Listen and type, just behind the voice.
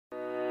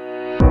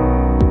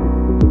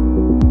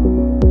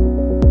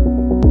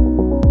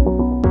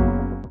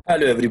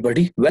Hello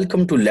everybody,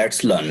 welcome to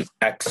Let's Learn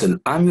Excel.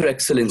 I'm your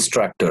Excel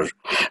instructor.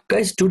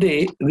 Guys,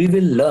 today we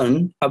will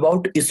learn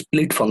about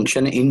split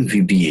function in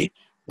VBA.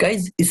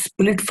 Guys,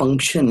 split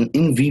function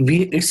in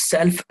VBA is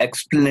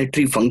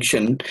self-explanatory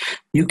function.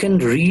 You can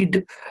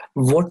read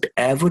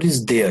whatever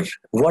is there.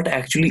 What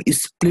actually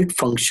split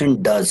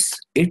function does.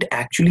 It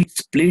actually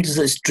splits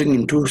the string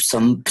into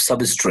some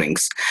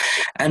substrings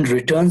and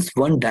returns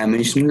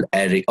one-dimensional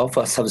array of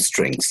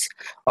substrings.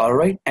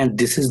 Alright, and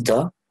this is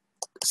the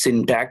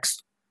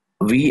syntax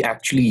we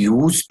actually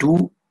use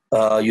to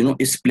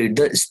split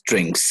the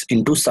strings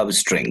into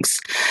substrings.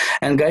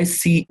 And guys,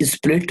 see,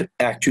 split,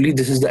 actually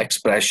this is the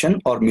expression,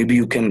 or maybe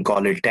you can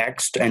call it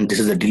text, and this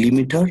is a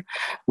delimiter.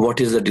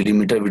 What is the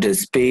delimiter? It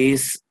is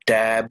space,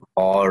 tab,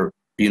 or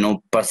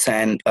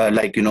percent,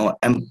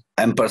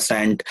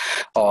 ampersand,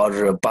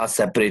 or pass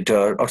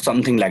separator, or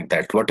something like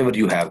that, whatever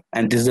you have.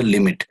 And this is a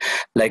limit,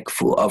 like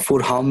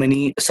for how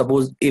many,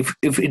 suppose if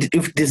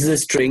this is a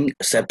string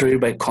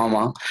separated by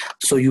comma,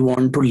 so you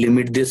want to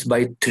limit this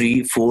by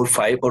 3, 4,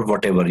 5, or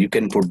whatever, you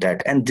can put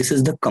that. And this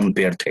is the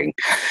compare thing,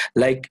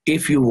 like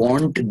if you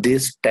want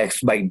this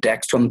text by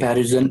text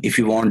comparison, if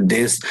you want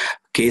this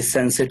case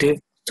sensitive.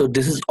 So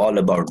this is all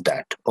about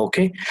that.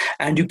 Okay,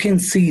 and you can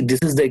see this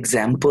is the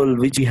example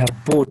which we have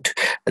put.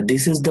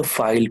 This is the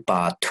file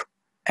path,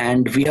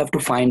 and we have to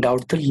find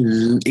out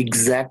the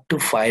exact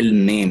file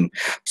name.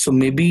 So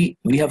maybe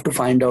we have to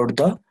find out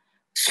the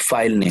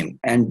file name,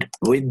 and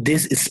with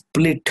this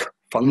split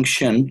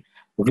function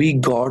we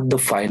got the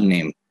file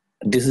name.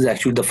 This is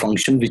actually the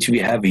function which we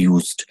have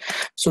used.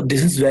 So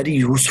this is very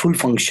useful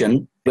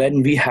function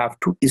when we have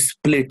to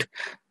split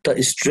the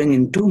string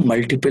into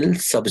multiple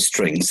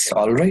substrings.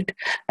 All right,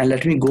 and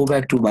let me go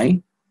back to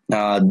my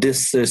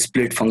this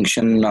split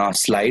function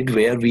slide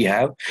where we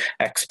have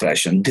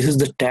expression. This is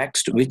the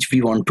text which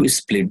we want to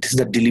split. This is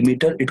the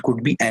delimiter. It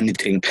could be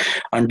anything,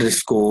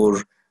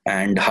 underscore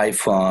and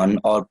hyphen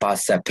or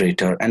pass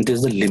separator, and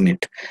there's the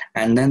limit,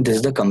 and then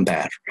there's the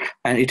compare,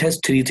 and it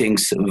has three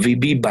things: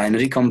 VB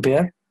binary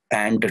compare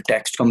and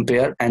text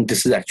compare, and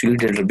this is actually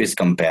database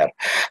compare.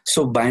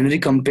 So binary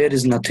compare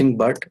is nothing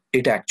but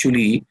it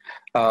actually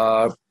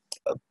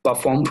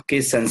perform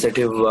case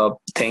sensitive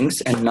things,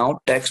 and now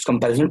text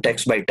comparison,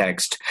 text by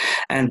text,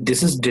 and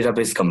this is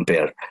database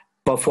compare,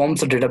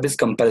 performs a database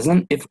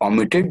comparison. If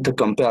omitted, the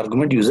compare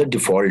argument use a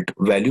default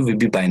value will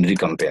be binary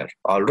compare.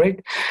 All right,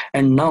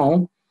 and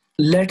now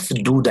let's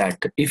do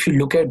that. If you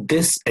look at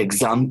this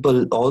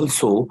example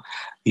also,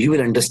 you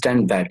will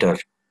understand better.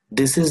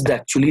 This is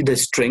actually the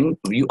string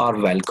you are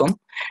welcome.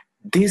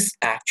 This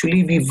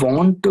actually we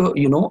want to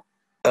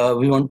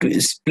we want to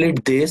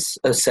split this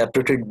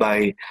separated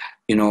by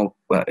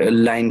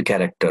line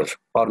character,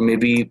 or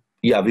maybe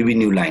VB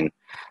new line.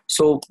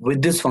 So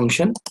with this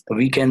function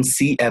we can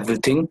see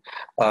everything,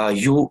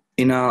 you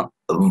in a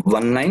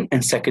one line,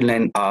 and second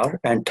line are,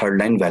 and third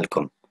line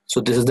welcome.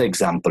 So this is the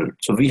example.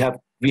 So we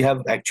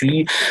have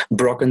actually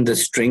broken the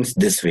strings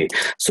this way.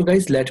 So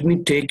guys, let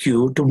me take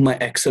you to my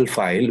Excel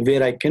file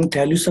where I can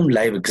tell you some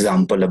live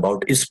example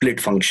about split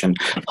function,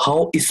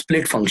 how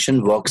split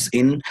function works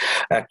in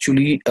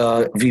actually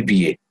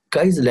VBA.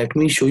 Guys, let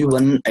me show you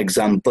one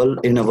example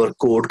in our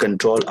code.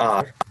 Control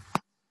R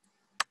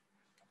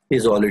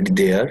is already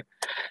there,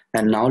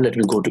 and now let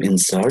me go to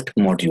insert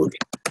module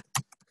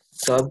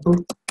sub.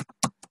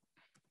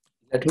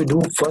 Let me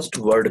do first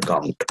word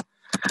count.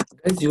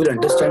 Guys, you will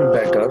understand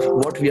better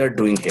what we are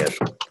doing here.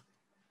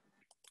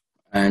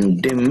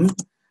 And dim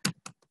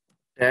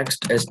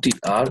text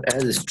str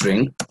as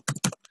string.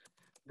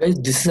 Guys,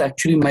 this is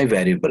actually my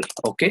variable.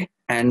 Okay,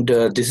 and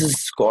this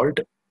is called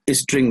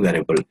string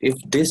variable. If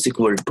this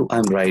equal to,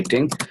 I'm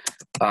writing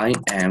I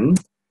am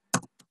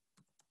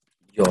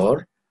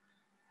your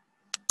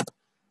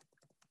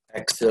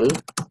Excel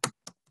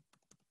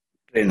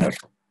trainer.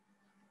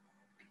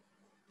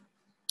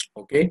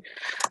 Okay,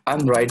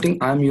 I'm writing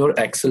I'm your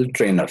Excel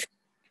trainer.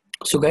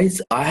 So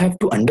guys, I have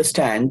to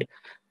understand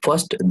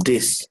first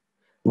this,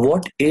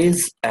 what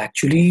is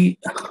actually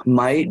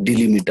my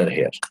delimiter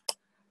here.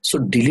 So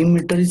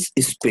delimiter is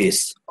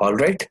space. All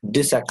right,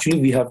 this actually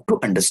we have to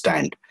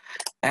understand,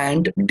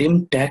 and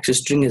dim text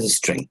string is a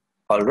string.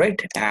 All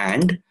right,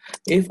 and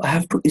if I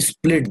have to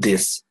split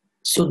this,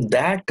 so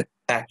that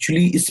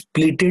actually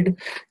splitted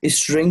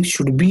string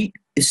should be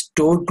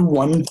stored to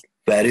one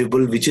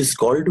variable which is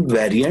called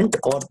variant,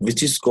 or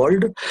which is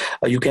called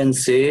you can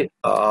say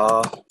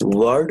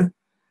word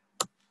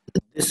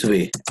this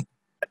way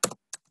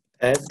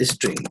as a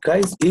string.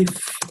 Guys, if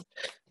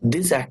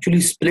this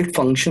actually split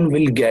function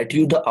will get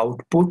you the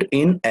output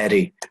in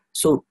array.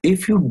 So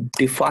if you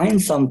define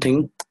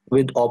something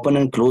with open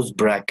and close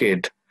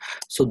bracket,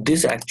 so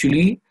this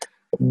actually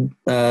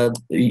this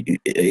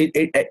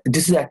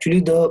is actually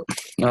the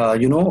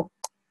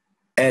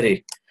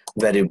array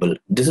variable.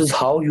 This is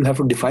how you have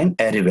to define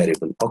array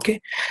variable.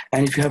 Okay,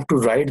 and if you have to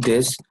write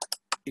this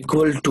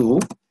equal to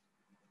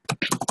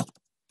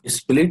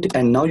split,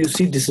 and now you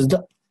see this is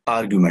the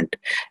argument,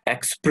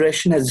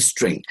 expression as a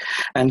string,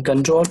 and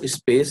control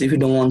space. If you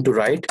don't want to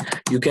write,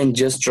 you can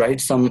just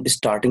write some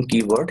starting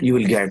keyword, you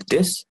will get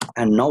this.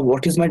 And now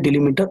what is my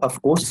delimiter?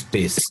 Of course,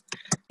 space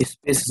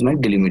is my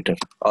delimiter.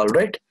 All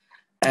right.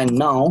 And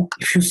now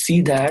if you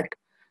see that,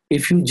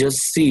 if you just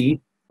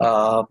see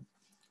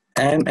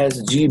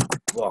msg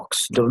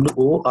box,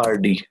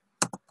 word,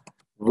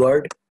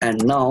 word,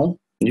 and now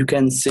you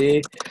can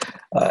say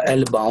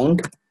l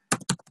bound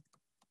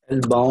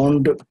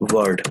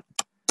word.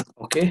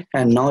 Okay,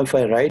 and now if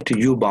I write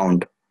u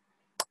bound,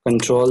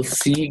 control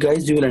C,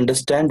 guys, you will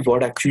understand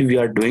what actually we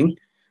are doing,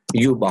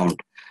 u bound.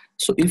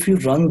 So if you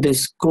run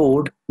this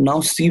code,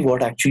 now see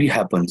what actually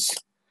happens.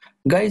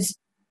 Guys,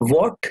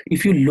 what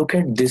if you look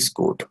at this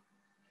code,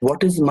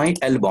 what is my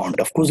L bound?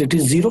 Of course it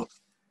is 0.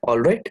 All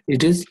right,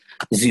 it is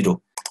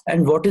 0.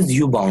 And what is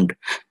u bound?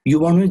 U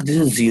bound means this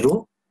is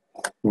 0,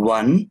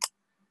 1,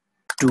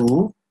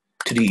 2,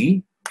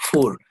 3,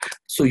 4.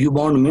 So u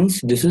bound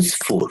means this is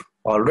 4.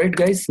 All right,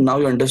 guys, now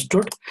you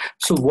understood.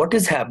 So what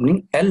is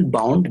happening? L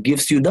bound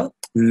gives you the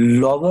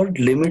lower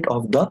limit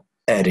of the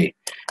array,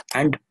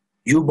 and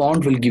u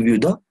bound will give you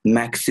the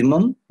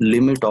maximum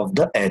limit of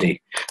the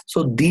array.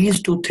 So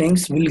these two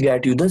things will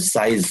get you the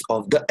size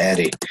of the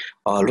array.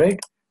 All right,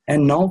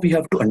 and now we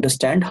have to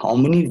understand how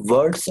many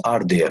words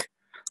are there.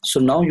 So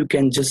now you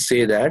can just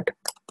say that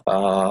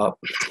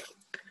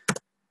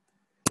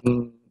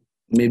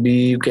maybe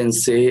you can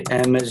say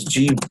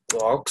msg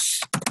box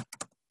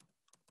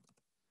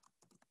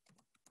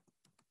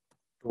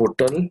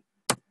total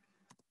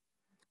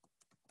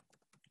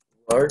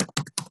word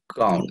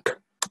count.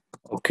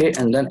 Okay,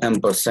 and then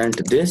ampersand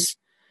this.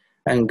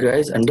 And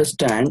guys,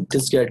 understand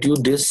this, get you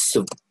this,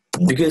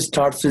 because it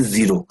starts with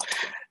 0.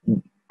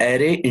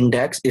 Array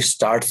index, it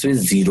starts with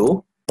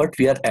 0, but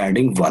we are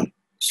adding 1,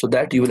 so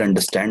that you will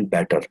understand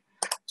better.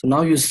 So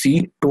now you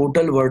see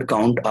total word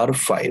count are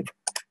 5.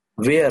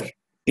 Where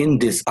in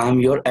this I'm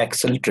your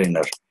Excel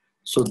trainer.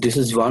 So this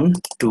is 1,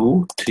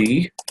 2,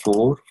 3,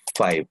 4,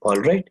 5.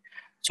 All right.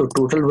 So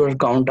total word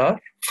count are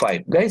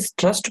 5. Guys,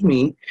 trust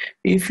me,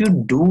 if you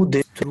do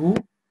this through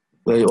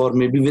or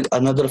maybe with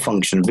another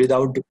function,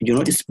 without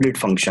split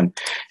function,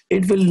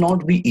 it will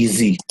not be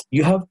easy.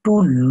 You have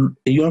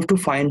to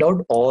find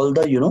out all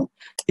the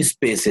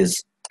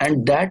spaces,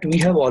 and that we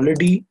have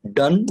already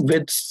done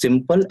with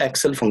simple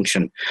Excel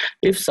function.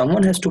 If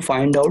someone has to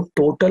find out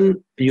total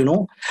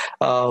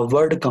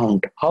word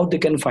count, how they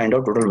can find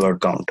out total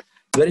word count?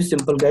 Very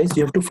simple, guys.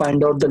 You have to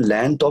find out the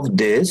length of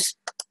this,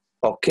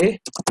 okay,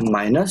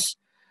 minus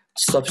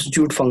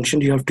substitute function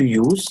you have to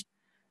use,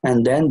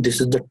 and then this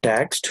is the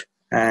text,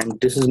 and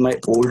this is my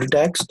old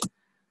text.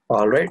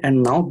 All right,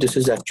 and now this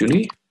is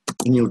actually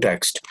new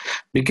text,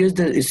 because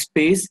the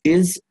space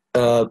is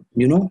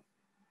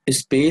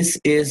space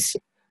is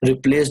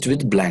replaced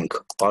with blank.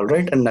 All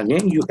right, and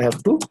again you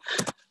have to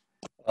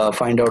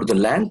find out the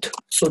length.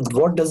 So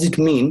what does it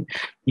mean?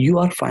 You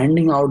are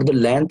finding out the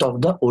length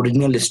of the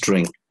original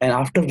string, and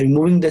after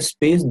removing the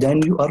space,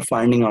 then you are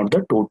finding out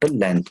the total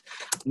length.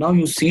 Now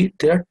you see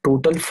there are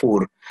total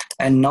 4,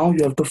 and now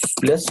you have to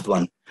plus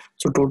 1.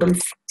 So total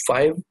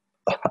 5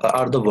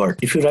 are the word.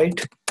 If you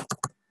write,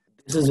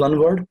 this is one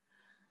word,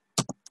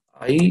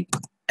 I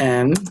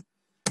am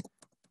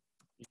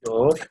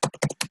your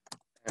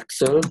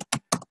Excel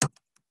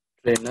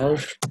trainer,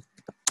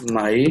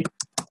 my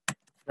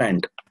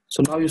friend.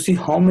 So now you see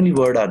how many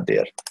words are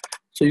there.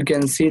 So you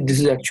can see this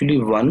is actually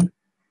 1,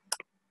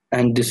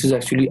 and this is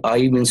actually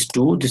I means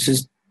 2, this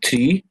is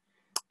 3,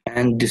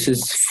 and this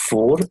is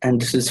 4,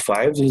 and this is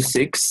 5, this is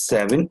 6,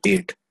 7,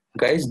 8.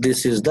 Guys,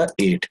 this is the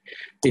 8.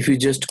 If you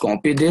just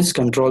copy this,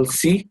 control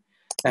C,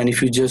 and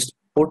if you just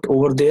put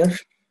over there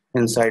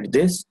inside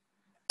this,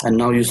 and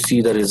now you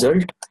see the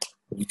result.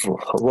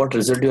 What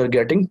result you are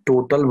getting?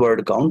 Total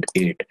word count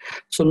 8.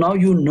 So now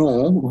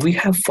we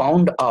have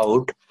found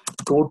out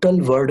total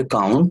word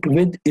count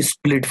with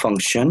split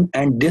function,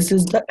 and this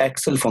is the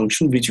Excel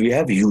function which we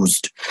have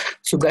used.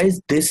 So guys,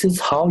 this is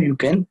how you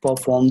can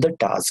perform the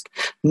task.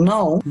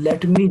 Now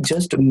let me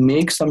just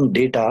make some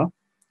data.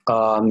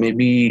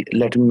 Maybe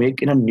let me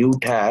make in a new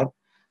tab.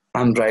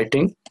 I'm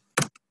writing,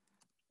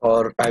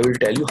 or I will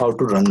tell you how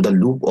to run the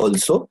loop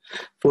also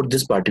for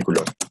this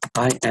particular.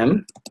 I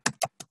am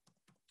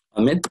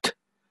Amit,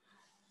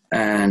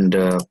 and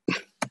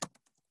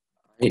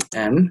I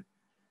am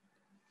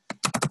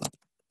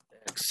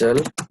Excel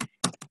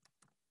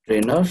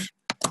trainer.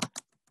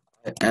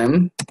 I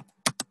am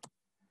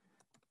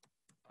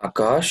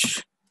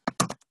Akash.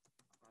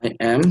 I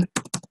am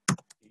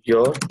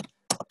your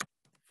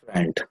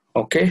friend.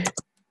 Okay,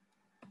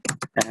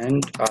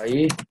 and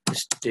I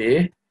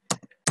stay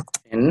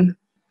in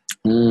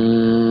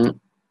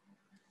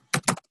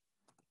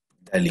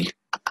Delhi.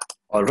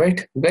 All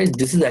right, guys,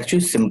 this is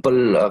actually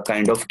simple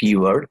kind of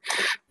keyword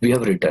we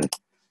have written.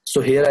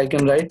 So here I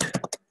can write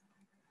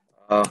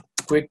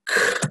quick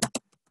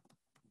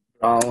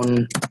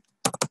brown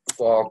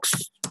fox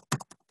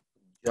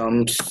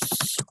jumps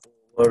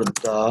over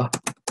the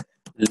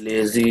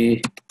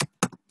lazy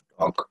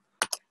dog.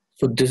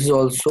 So this is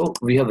also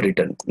we have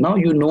written. Now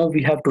you know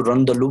we have to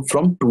run the loop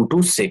from 2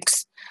 to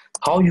 6.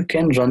 How you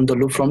can run the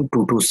loop from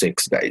 2 to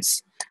 6,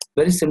 guys?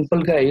 Very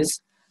simple, guys.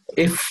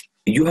 If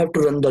you have to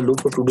run the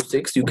loop for 2 to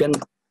 6, you can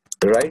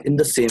write in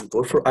the same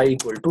code for I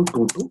equal to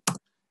 2 to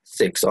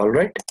 6. All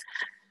right.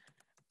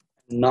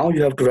 Now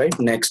you have to write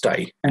next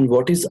I. And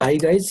what is I,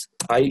 guys?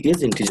 I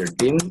is integer.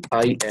 Dim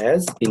I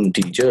as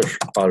integer.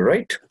 All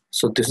right.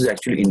 So this is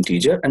actually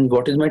integer. And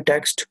what is my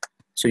text?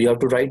 So you have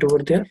to write over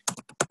there.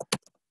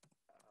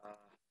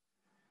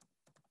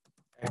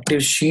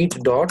 Active sheet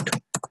dot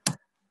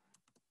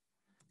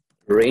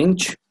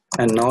range,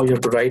 and now you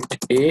have to write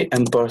a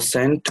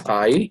ampersand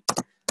I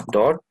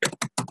dot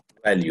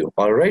value.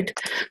 All right.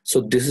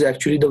 So this is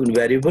actually the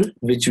variable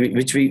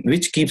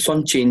which keeps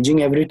on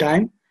changing every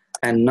time.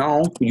 And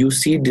now you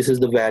see this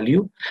is the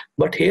value,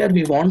 but here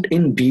we want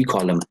in B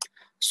column.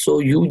 So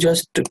you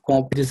just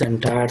copy this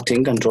entire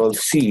thing, Control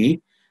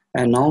C,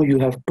 and now you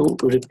have to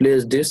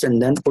replace this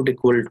and then put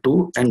equal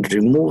to and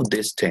remove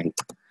this thing.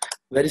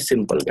 Very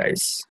simple,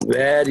 guys,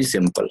 very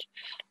simple.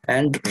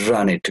 And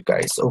run it,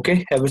 guys.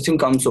 Okay, everything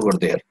comes over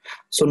there.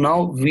 So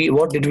now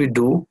what did we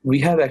do?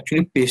 We have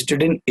actually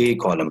pasted in A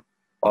column.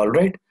 All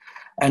right,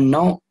 and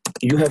now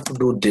you have to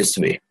do this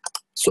way.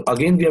 So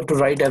again we have to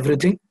write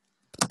everything.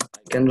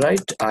 I can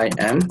write I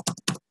am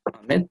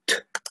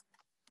Amit,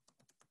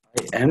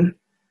 I am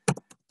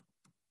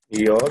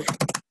your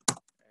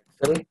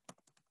Excel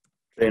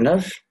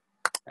trainer,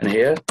 and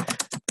here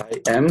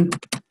I am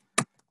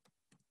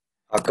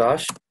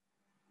Akash.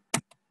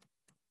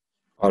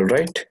 All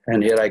right,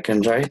 and here I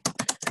can write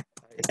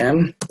I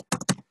am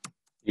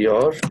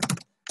your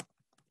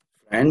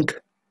friend,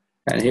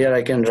 and here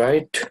I can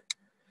write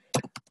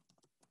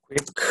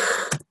quick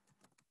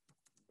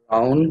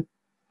brown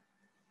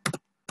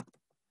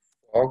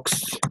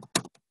fox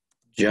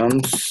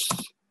jumps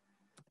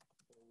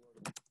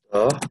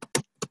over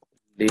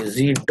the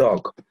lazy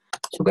dog.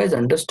 So guys,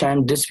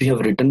 understand this we have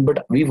written,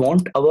 but we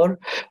want our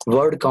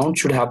word count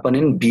should happen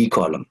in B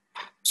column.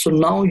 So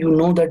now you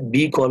know that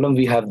B column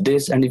we have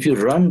this, and if you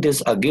run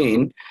this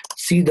again,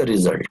 see the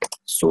result.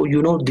 So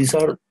you know these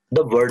are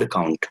the word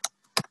count.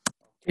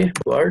 Okay,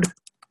 word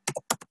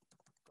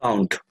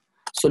count.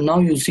 So now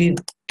you see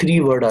 3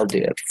 words are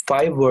there,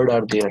 5 words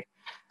are there,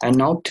 and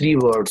now 3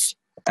 words,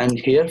 and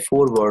here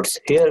 4 words.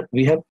 Here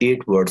we have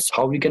 8 words.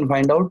 How we can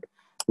find out?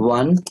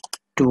 1,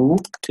 2,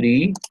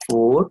 3,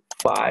 4,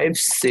 5,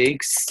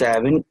 6,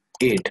 7,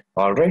 8.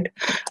 All right,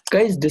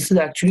 guys, this is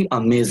actually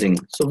amazing.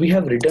 So we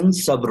have written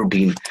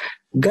subroutine.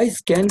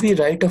 Guys, can we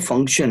write a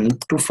function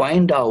to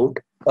find out?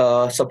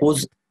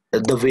 Suppose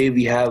the way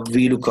we have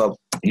VLOOKUP,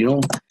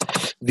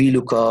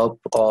 VLOOKUP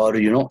or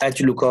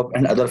HLOOKUP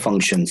and other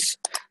functions.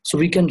 So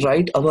we can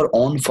write our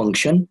own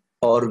function,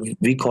 or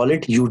we call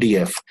it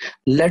UDF.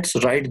 Let's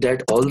write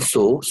that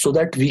also, so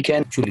that we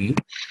can actually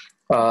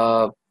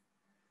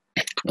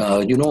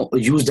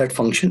use that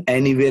function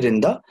anywhere in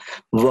the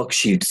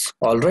worksheets.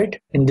 All right,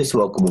 in this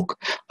workbook.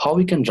 How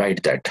we can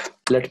write that?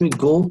 Let me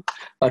go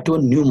to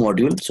a new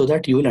module so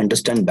that you will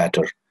understand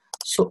better.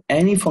 So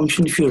any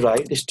function if you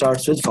write, it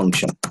starts with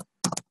function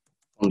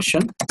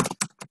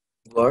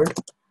word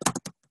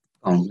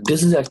count.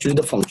 This is actually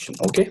the function.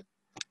 Okay,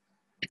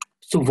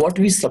 so what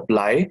we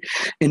supply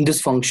in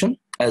this function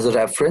as a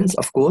reference,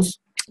 of course,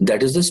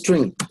 that is the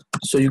string.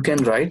 So you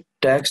can write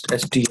text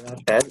str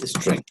as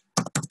string.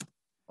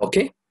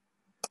 Okay,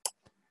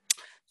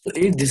 so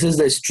if this is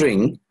the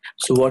string,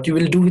 so what you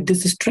will do with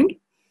this string?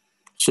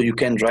 So you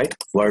can write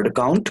word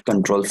count,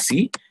 Control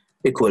C,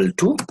 equal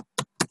to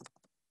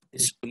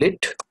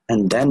split,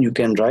 and then you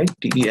can write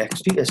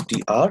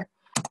textstr,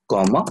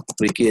 comma,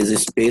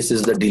 because space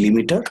is the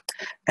delimiter.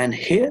 And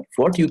here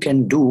what you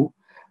can do,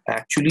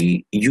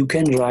 actually you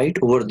can write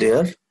over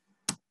there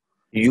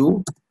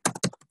u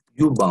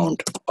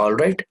bound. All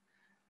right,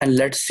 and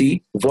let's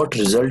see what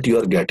result you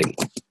are getting.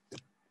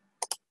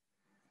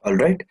 All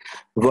right,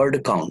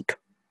 word count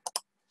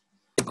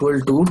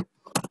equal to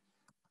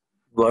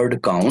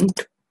word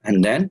count,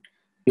 and then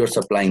you're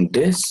supplying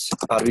this.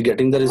 Are we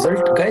getting the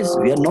result? Guys,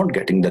 we are not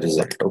getting the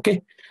result.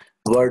 Okay,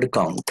 word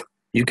count,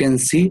 you can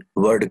see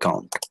word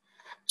count.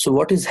 So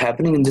what is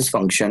happening in this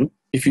function?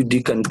 If you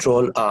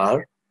decontrol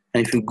R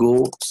and if you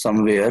go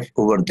somewhere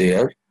over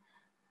there,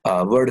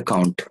 word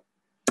count,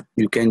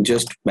 you can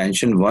just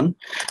mention 1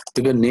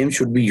 because name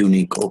should be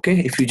unique. Okay,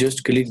 if you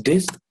just click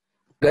this,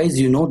 guys,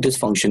 you know this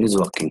function is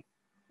working.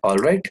 All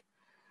right,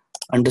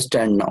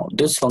 understand now,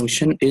 this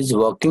function is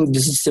working.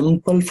 This is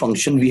simple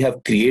function we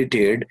have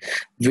created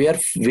where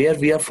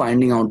we are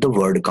finding out the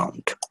word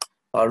count.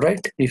 All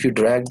right, if you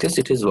drag this,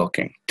 it is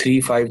working.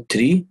 3 5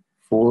 3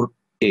 4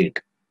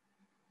 8,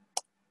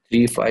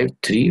 3 5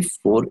 3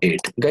 4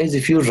 8. Guys,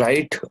 if you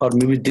write, or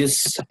maybe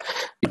this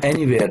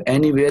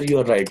anywhere you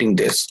are writing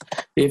this,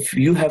 if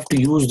you have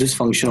to use this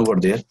function over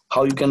there,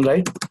 how you can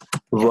write?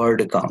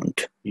 Word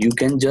count. You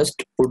can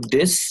just put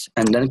this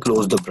and then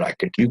close the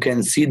bracket. You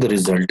can see the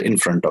result in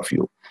front of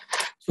you.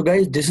 So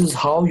guys, this is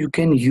how you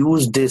can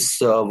use this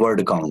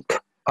word count.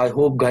 I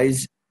hope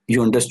guys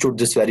you understood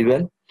this very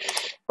well.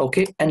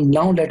 Okay, and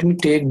now let me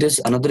take this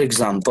another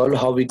example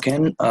how we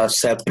can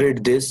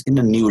separate this in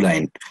a new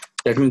line.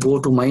 Let me go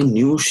to my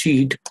new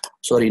sheet,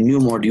 sorry, new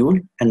module,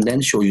 and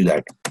then show you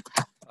that.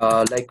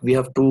 Like we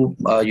have to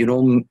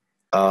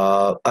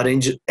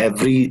arrange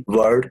every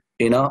word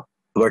in a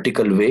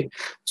vertical way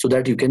so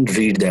that you can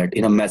read that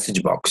in a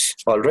message box.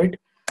 All right,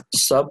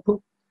 sub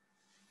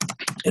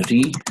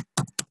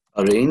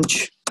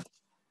rearrange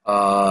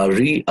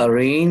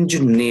rearrange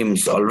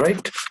names. All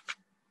right,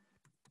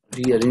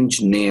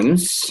 rearrange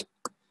names.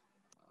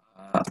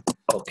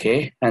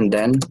 Okay, and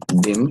then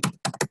dim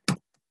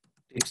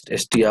text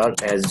str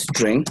as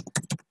string.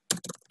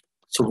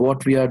 So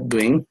what we are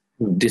doing,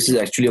 this is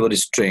actually our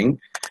string.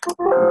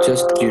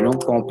 Just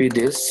copy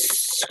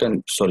this,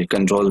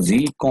 control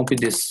Z, copy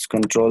this,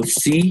 control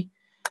C,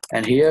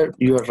 and here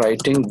you are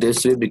writing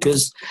this way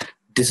because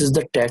this is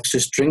the text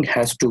string,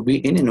 has to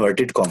be in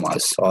inverted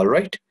commas. All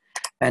right,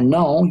 and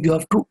now you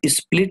have to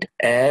split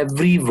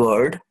every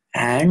word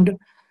and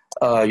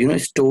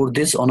store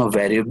this on a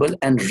variable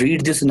and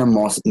read this in a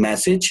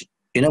message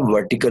in a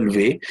vertical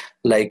way,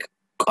 like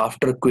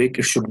after quick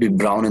it should be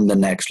brown in the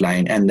next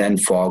line, and then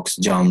fox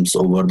jumps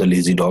over the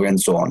lazy dog, and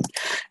so on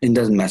in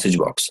the message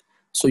box.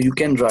 So you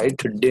can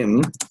write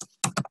dim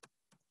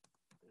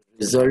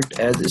result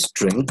as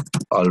string.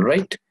 All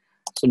right,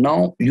 so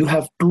now you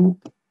have to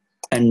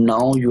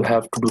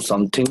do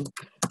something.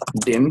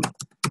 Dim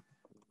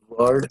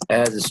word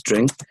as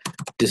string.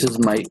 This is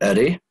my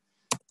array,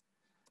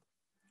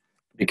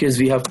 because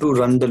we have to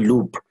run the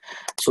loop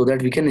so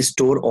that we can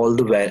store all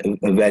the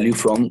value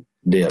from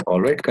there.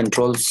 All right,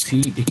 control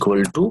C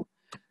equal to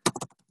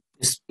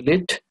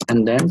split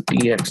and then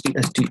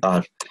txt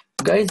str.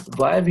 Guys,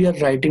 why we are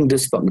writing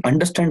this function?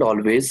 Understand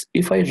always,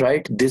 if I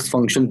write this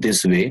function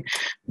this way,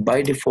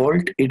 by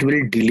default it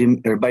will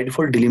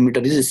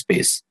delimiter is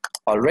space.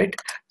 All right,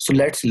 so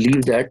let's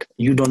leave that.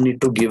 You don't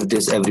need to give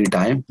this every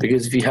time,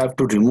 because we have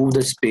to remove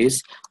the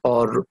space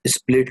or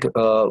split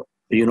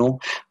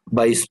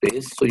by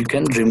space, so you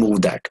can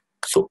remove that.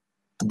 So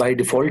by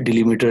default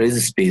delimiter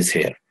is space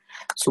here.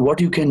 So what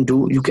you can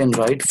do, you can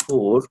write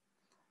for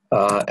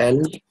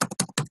l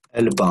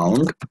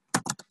bound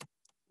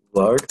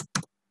word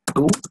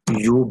to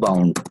u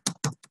bound.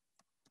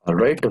 All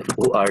right,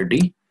 ord.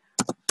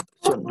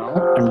 So now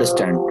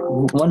understand,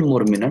 one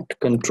more minute,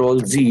 control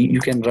Z, you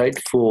can write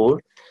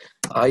for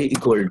I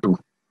equal to.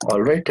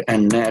 All right,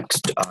 and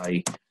next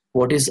I.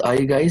 What is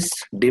I, guys?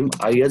 Dim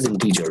I as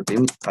integer.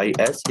 Dim I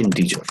as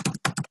integer.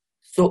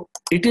 So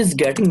it is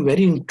getting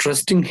very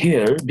interesting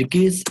here,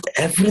 because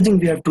everything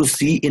we have to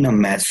see in a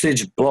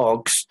message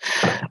box,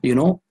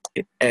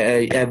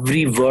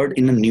 every word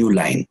in a new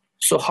line.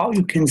 So how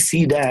you can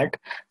see that,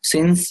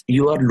 since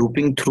you are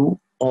looping through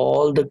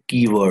all the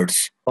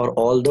keywords or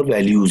all the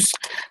values.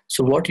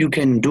 So what you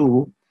can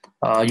do,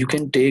 you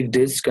can take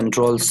this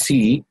control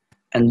C,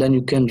 and then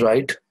you can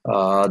write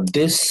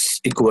this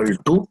equal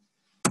to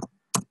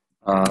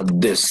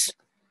this.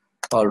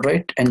 All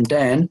right, and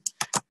then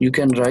you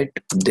can write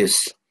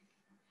this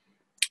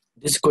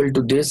equal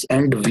to this,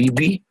 and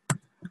VB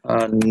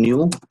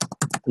new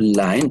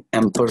line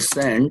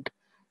ampersand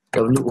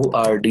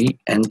WORD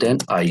and then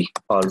I.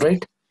 All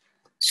right,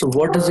 so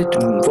what does it,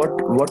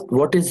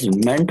 what is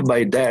meant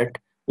by that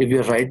if we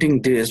are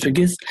writing this?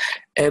 Because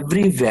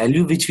every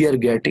value which we are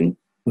getting,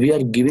 we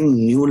are giving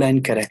new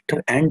line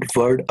character and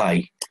word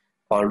I.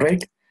 All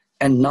right,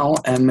 and now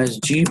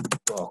MSG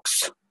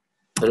box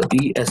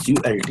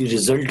ESULT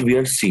result we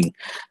are seeing.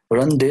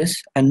 Run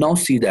this and now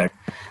see that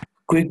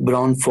quick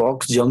brown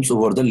fox jumps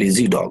over the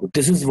lazy dog.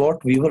 This is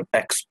what we were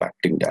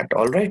expecting that.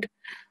 All right,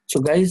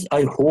 so guys,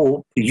 I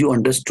hope you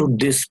understood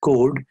this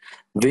code,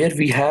 where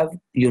we have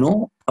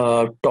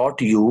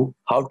taught you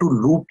how to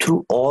loop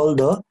through all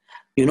the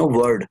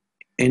word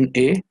in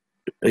a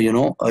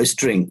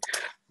string,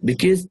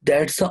 because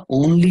that's the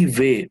only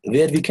way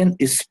where we can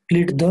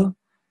split the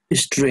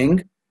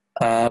string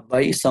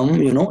by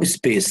some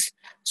space.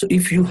 So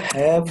if you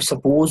have,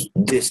 suppose,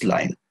 this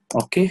line,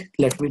 okay,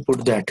 let me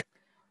put that.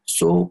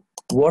 So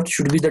what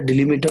should be the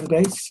delimiter,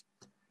 guys?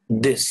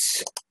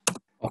 This.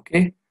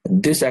 Okay,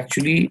 this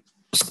actually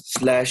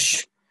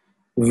slash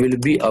will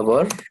be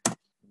our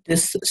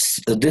this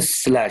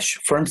slash,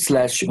 front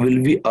slash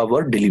will be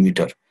our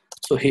delimiter.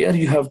 So here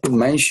you have to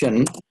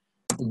mention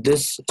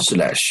this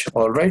slash.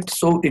 All right,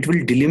 so it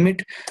will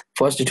delimit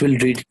first, it will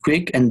read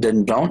quick and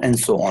then brown and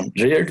so on.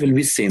 Result will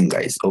be same,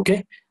 guys.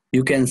 Okay,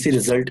 you can see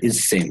result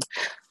is same.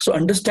 So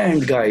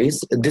understand,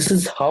 guys, this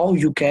is how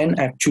you can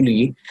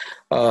actually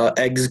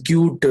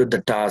execute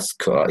the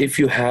task. If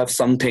you have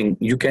something,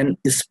 you can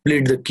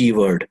split the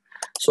keyword.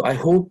 So I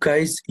hope,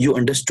 guys, you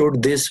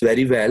understood this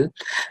very well.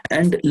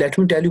 And let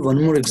me tell you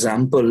one more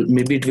example,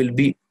 maybe it will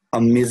be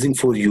amazing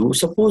for you.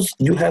 Suppose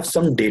you have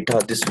some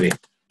data this way.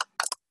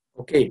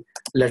 Okay,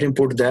 let me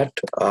put that.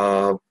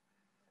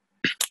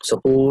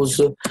 Suppose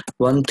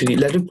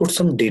let me put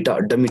some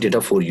data, dummy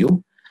data for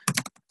you.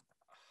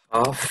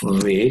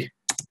 Halfway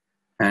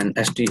and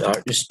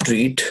str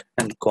street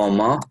and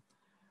comma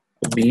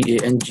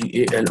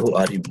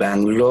BANGALORE,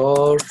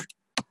 Bangalore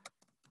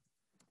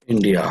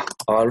India.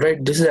 All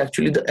right, this is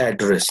actually the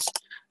address.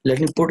 Let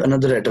me put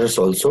another address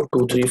also,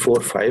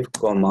 2345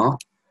 comma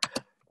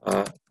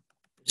uh,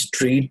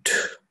 street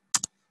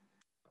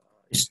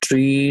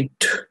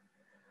street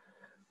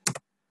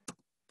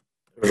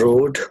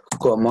road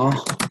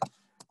comma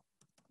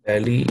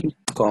Delhi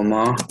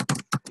comma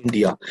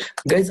India.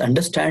 Guys,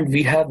 understand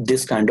we have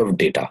this kind of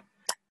data.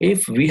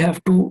 If we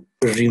have to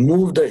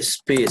remove the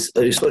space,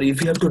 sorry,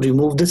 if we have to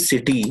remove the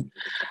city,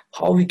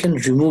 how we can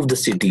remove the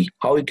city?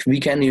 How we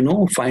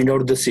can, find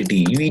out the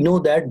city? We know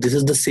that this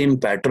is the same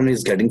pattern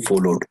is getting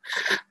followed.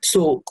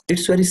 So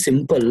it's very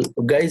simple,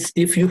 guys.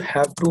 If you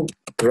have to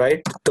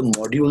write the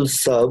module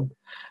sub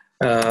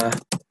uh,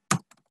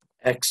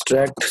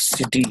 extract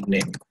city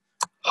name,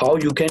 how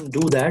you can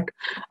do that?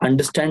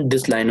 Understand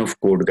this line of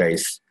code,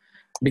 guys,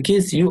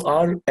 because you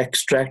are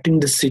extracting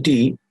the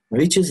city,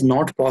 which is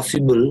not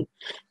possible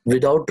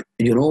without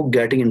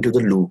getting into the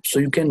loop. So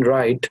you can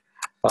write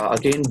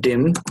again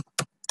dim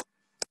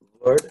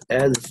word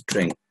as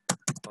string.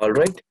 All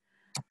right,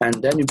 and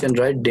then you can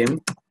write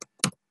dim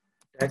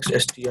text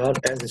str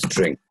as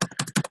string.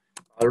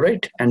 All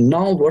right, and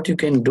now what you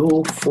can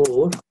do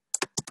for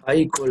I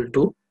equal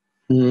to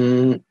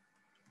 2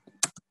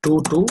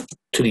 to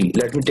 3,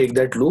 let me take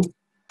that loop,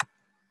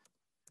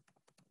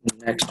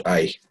 next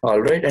I.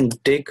 All right, and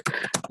take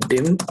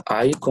dim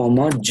I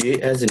comma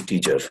j as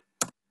integer.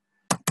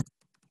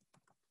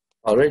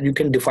 All right, you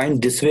can define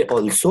this way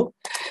also.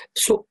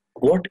 So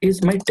what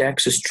is my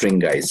text string,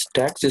 guys?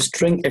 Text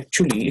string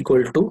actually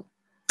equal to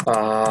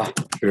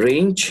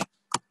range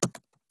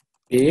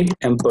a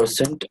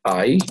ampersand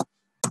I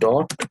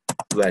dot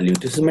value.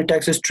 This is my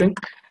text string.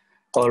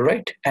 All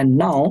right, and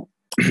now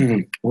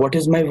what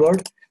is my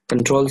word?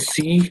 Control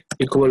C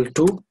equal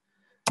to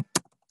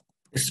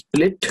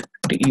split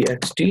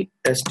text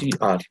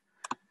str.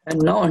 And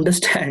now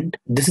understand,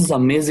 this is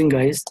amazing,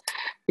 guys.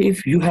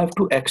 If you have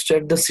to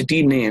extract the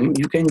city name,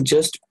 you can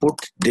just put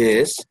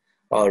this.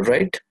 All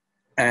right,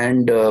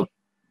 and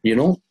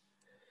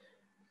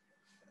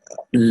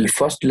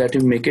first let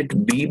me make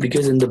it B,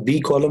 because in the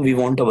B column we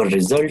want our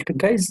result,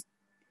 guys.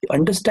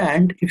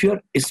 Understand, if you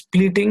are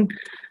splitting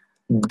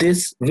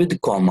this with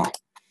comma,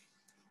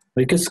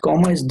 because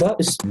comma is the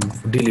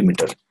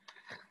delimiter.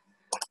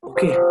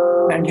 Okay,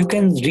 and you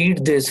can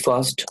read this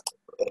first.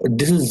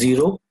 This is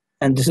 0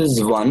 and this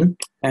is 1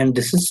 and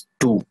this is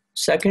 2.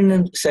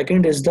 Second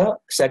is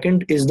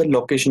the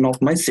location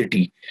of my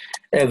city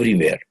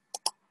everywhere.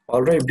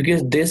 All right,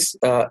 because this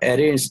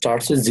array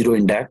starts with 0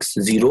 index,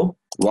 0,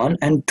 1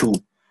 and 2.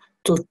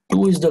 So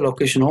 2 is the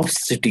location of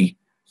city.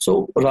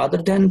 So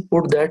rather than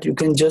put that, you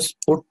can just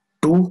put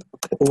 2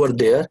 over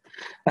there,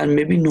 and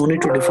maybe no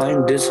need to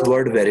define this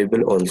word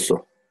variable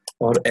also,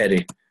 or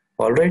array.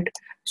 All right,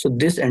 so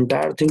this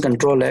entire thing,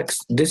 control X,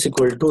 this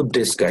equal to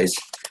this, guys.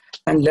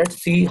 And let's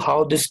see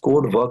how this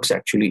code works.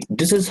 Actually,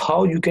 this is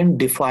how you can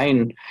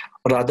define,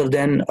 rather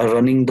than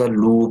running the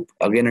loop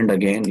again and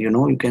again.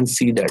 You can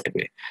see that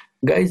way,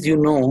 guys.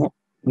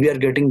 We are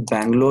getting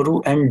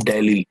Bangalore and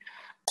Delhi.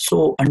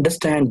 So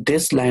understand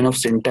this line of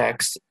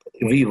syntax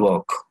we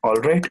work. All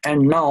right,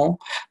 and now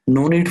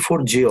no need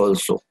for J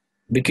also,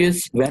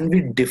 because when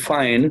we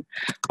define,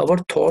 our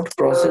thought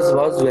process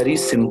was very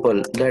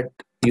simple, that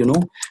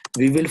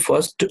we will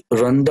first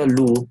run the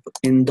loop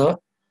in the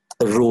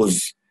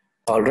rows.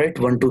 All right,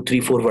 1 2 3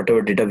 4,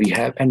 whatever data we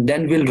have, and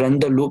then we'll run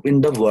the loop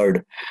in the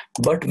word.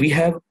 But we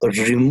have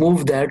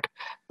removed that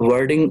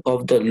wording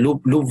of the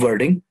loop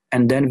wording,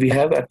 and then we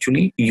have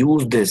actually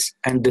used this,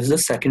 and this is the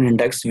second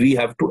index we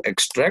have to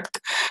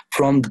extract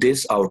from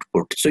this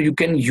output. So you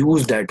can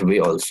use that way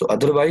also.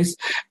 Otherwise,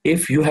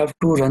 if you have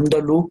to run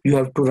the loop, you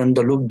have to run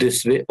the loop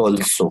this way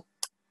also.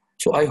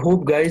 So I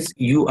hope, guys,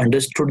 you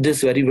understood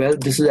this very well.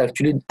 This is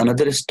actually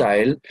another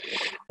style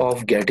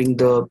of getting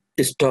the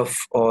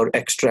stuff or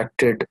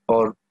extracted,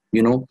 or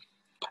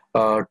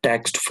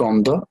text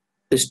from the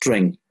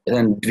string,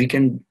 and we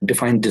can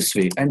define this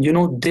way. And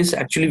this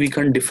actually we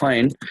can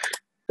define.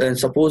 And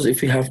suppose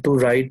if we have to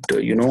write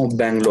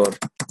Bangalore,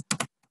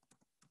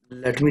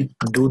 let me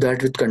do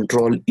that with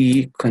control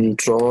E.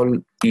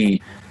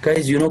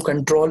 Guys,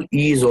 control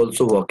E is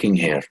also working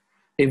here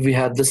if we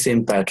have the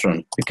same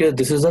pattern, because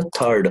this is a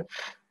third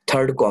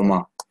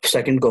comma,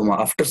 second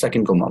comma, after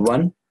second comma,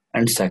 1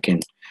 and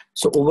second.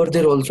 So over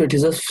there also it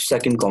is a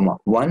second comma,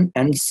 1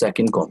 and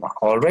second comma.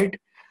 All right,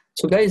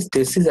 so guys,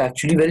 this is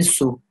actually very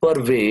super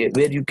way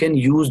where you can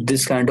use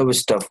this kind of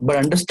stuff. But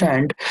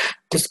understand,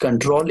 this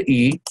control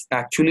E,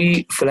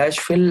 actually flash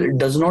fill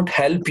does not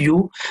help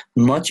you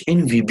much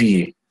in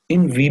VBA.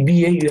 In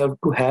VBA you have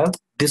to have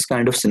this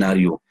kind of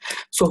scenario.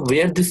 So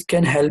where this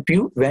can help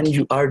you, when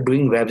you are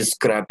doing web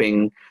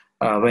scraping,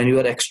 when you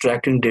are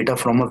extracting data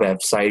from a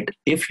website,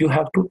 if you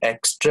have to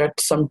extract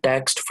some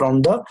text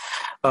from the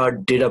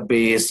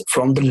database,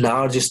 from the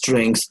large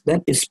strings,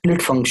 then a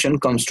split function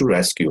comes to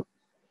rescue.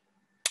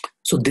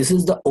 So this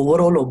is the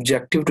overall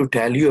objective to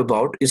tell you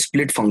about a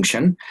split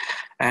function.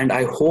 And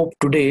I hope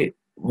today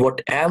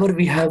whatever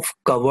we have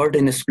covered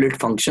in a split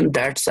function,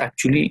 that's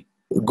actually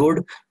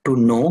good to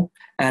know,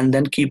 and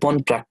then keep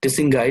on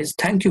practicing, guys.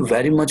 Thank you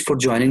very much for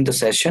joining the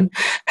session.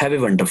 Have a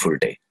wonderful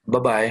day. Bye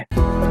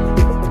bye.